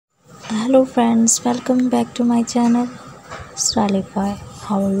Hello friends, welcome back to my channel Stylify.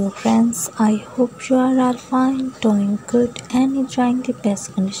 How are you friends? I hope you are all fine, doing good and enjoying the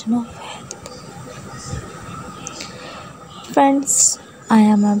best condition of health. Friends, I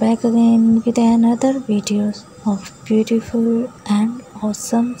am back again with another video of beautiful and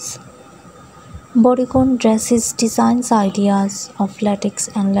awesome bodycon dresses, designs, ideas of latex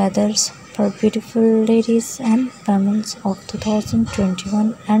and leathers for beautiful ladies and women of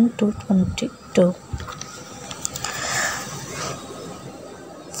 2021 and 2022.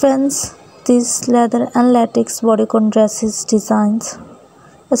 Friends, these leather and latex bodycon dresses designs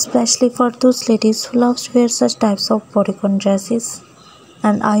especially for those ladies who love to wear such types of bodycon dresses,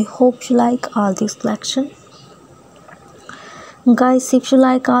 and I hope you like all these collection. Guys, if you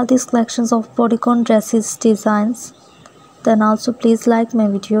like all these collections of bodycon dresses designs, then also please like my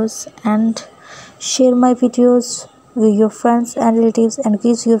videos and share my videos with your friends and relatives and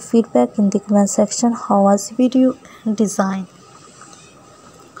give your feedback in the comment section how was the video and design.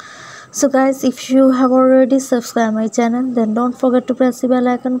 So guys, if you have already subscribed my channel, then don't forget to press the bell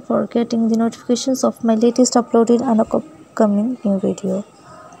icon for getting the notifications of my latest uploaded and upcoming new video.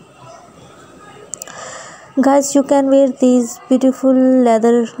 Guys, you can wear these beautiful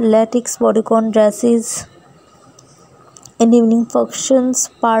leather latex bodycon dresses in evening functions,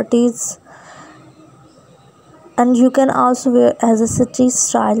 parties, and you can also wear as a city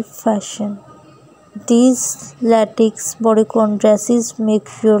style fashion. These latex bodycon dresses make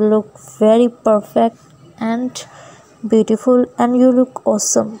you look very perfect and beautiful, and you look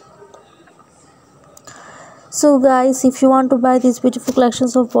awesome. So guys, if you want to buy these beautiful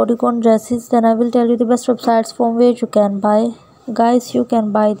collections of bodycon dresses, then I will tell you the best websites from where you can buy. Guys, you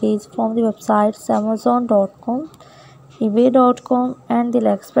can buy these from the websites amazon.com, ebay.com and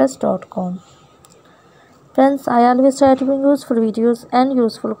aliexpress.com. Friends, I always try to bring useful videos and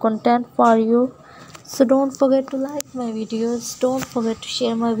useful content for you. So don't forget to like my videos, don't forget to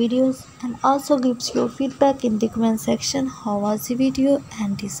share my videos, and also gives your feedback in the comment section how was the video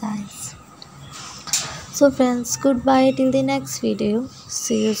and designs. So friends, goodbye till the next video.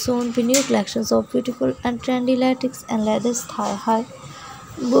 See you soon with new collections of beautiful and trendy latex and leather thigh-high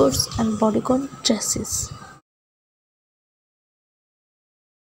boots and bodycon dresses.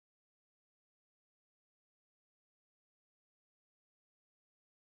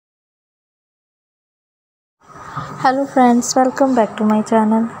 Hello friends, welcome back to my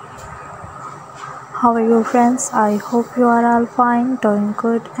channel. How are you friends? I hope you are all fine, doing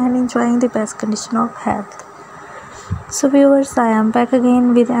good and enjoying the best condition of health. So viewers, I am back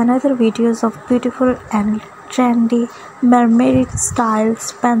again with another videos of beautiful and trendy mermaid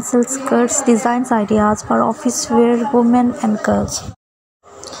styles, pencil skirts, designs, ideas for office wear women and girls.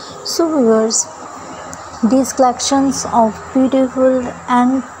 So viewers, these collections of beautiful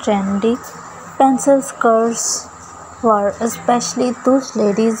and trendy pencil skirts for especially those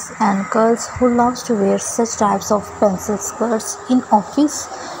ladies and girls who loves to wear such types of pencil skirts in office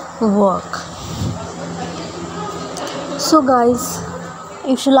work. So guys,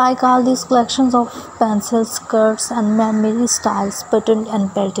 if you like all these collections of pencil skirts and mermaid styles, buttoned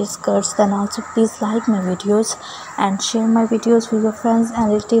and belted skirts, then also please like my videos and share my videos with your friends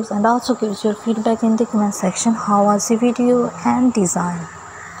and relatives, and also give your feedback in the comment section how was the video and design.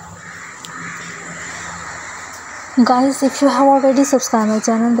 Guys, if you have already subscribed my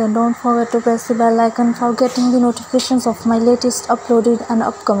channel, then don't forget to press the bell icon for getting the notifications of my latest uploaded and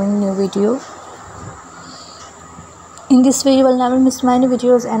upcoming new video. In this way, you will never miss many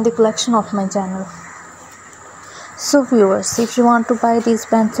videos and the collection of my channel. So viewers, if you want to buy these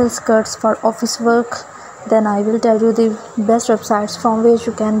pencil skirts for office work, then I will tell you the best websites from where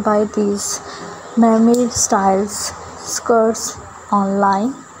you can buy these mermaid styles skirts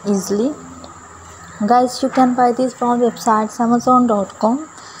online easily. Guys, you can buy these from websites amazon.com,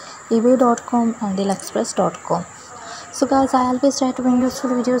 ebay.com and aliexpress.com. So guys, I always try to bring useful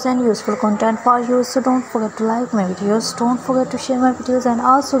videos and useful content for you, so don't forget to like my videos, don't forget to share my videos, and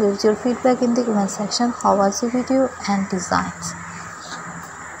also give your feedback in the comment section how was the video and designs.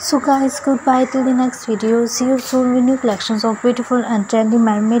 So guys, goodbye till the next video. See you soon with new collections of beautiful and trendy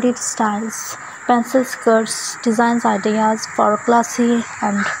mermaid styles, pencil skirts, designs, ideas for classy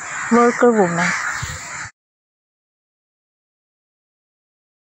and worker women.